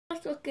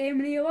what's up,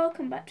 gamer? Here,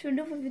 welcome back to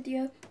another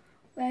video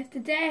where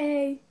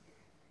today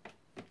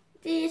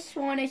this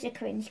one is a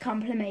cringe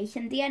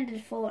compilation, the end of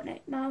the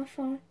Fortnite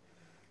marathon.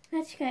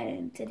 Let's get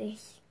into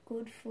this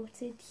good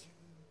footage.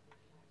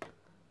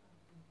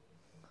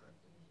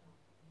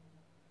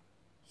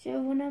 So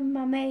one of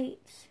my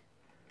mates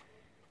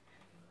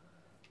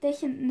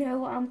doesn't know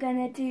what I'm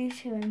gonna do to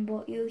him,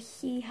 but you'll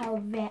see how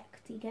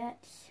wrecked he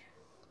gets.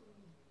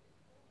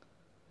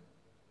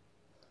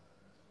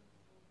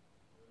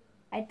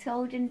 I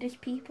told him there's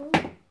people.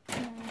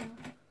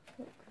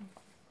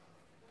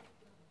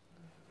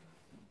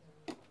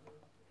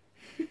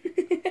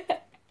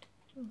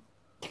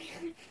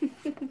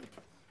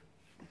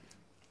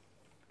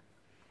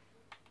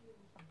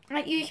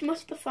 Like, you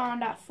must have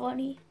found that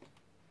funny.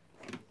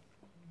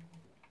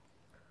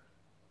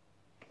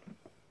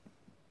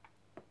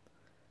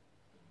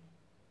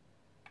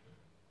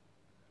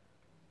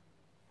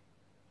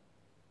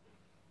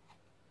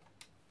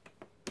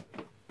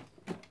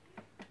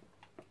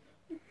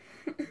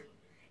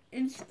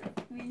 Instant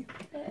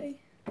replay.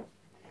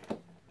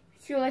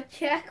 So I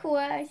check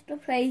where's the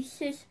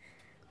places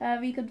where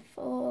we could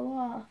fall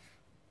off.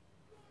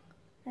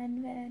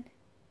 And then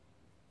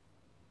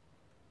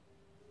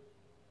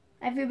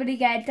everybody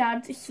get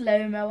down to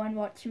slow-mo and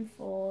watch him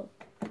fall.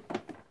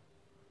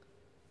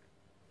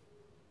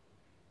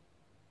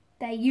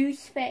 They're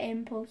used for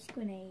impulse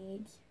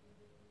grenades.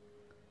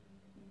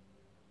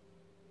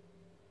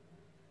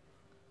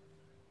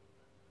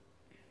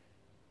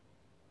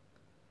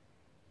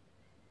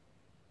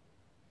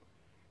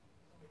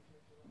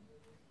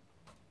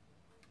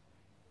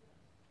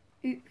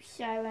 Oops,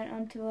 I went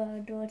onto our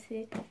door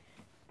too.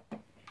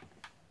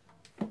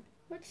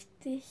 What's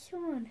this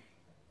one?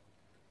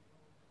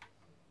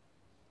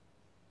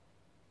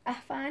 I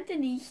found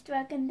an Easter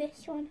egg in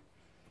this one.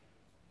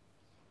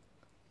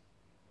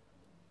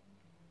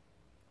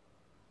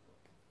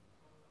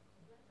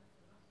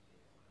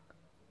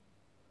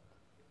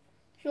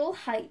 You're all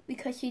hyped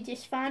because you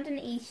just found an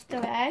Easter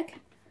egg.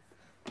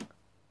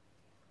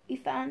 You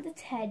found a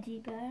teddy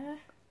bear.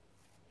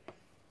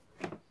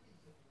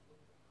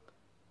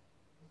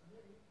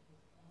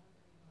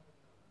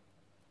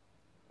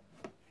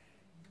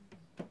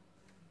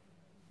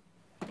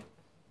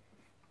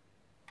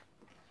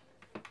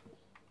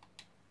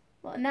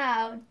 But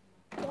now,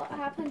 what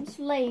happens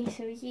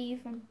later is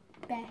even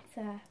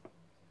better.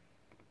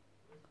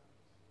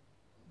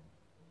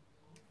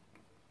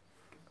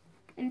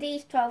 In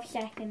these 12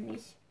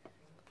 seconds,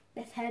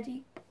 the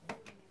teddy.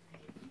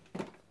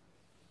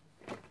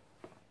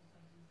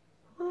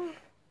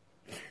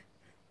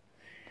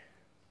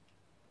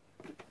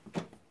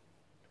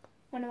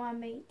 One of my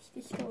mates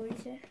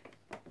destroys it.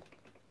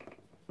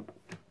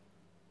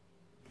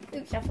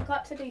 Oops, I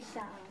forgot to do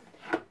sound.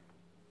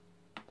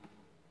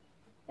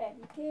 There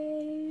we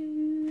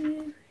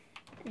go.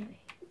 Anyway.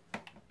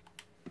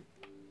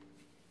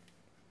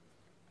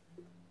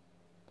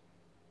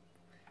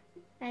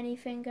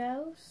 Anything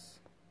else?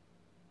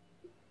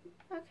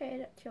 Okay,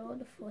 that's all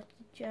the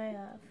footage I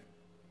have.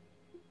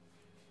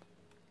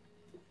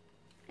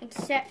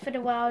 Except for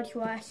the world's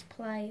worst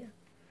player.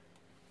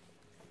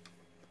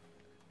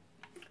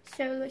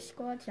 Solo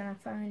squads, and I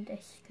found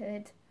this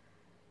good.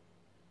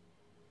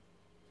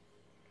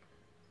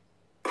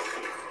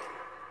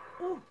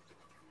 Oh.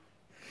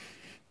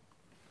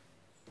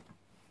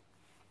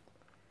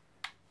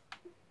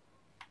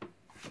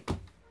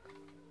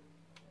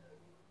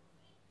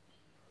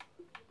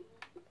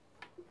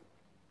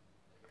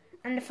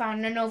 And I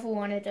found another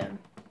one of them.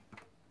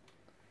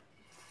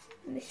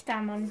 And this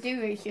time I'm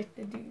doing just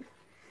to do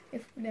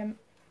if them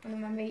one of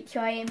my mates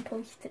I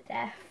impulse to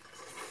death.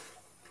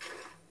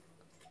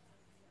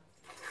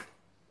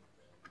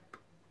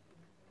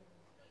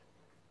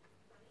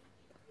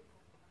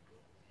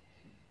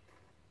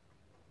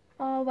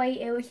 Oh wait,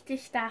 it was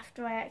just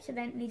after I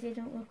accidentally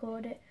didn't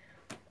record it.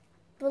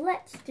 But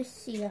let's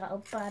just see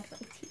how bad my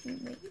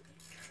teammate is.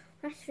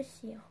 Let's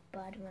just see how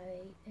bad my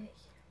mate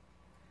is.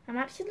 I'm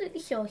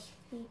absolutely sure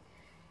he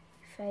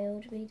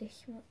failed me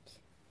this much.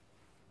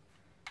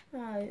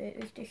 Oh, it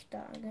was just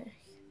that, I guess.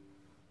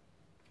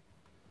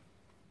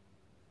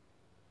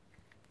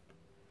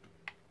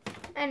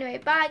 Anyway,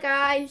 bye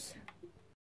guys.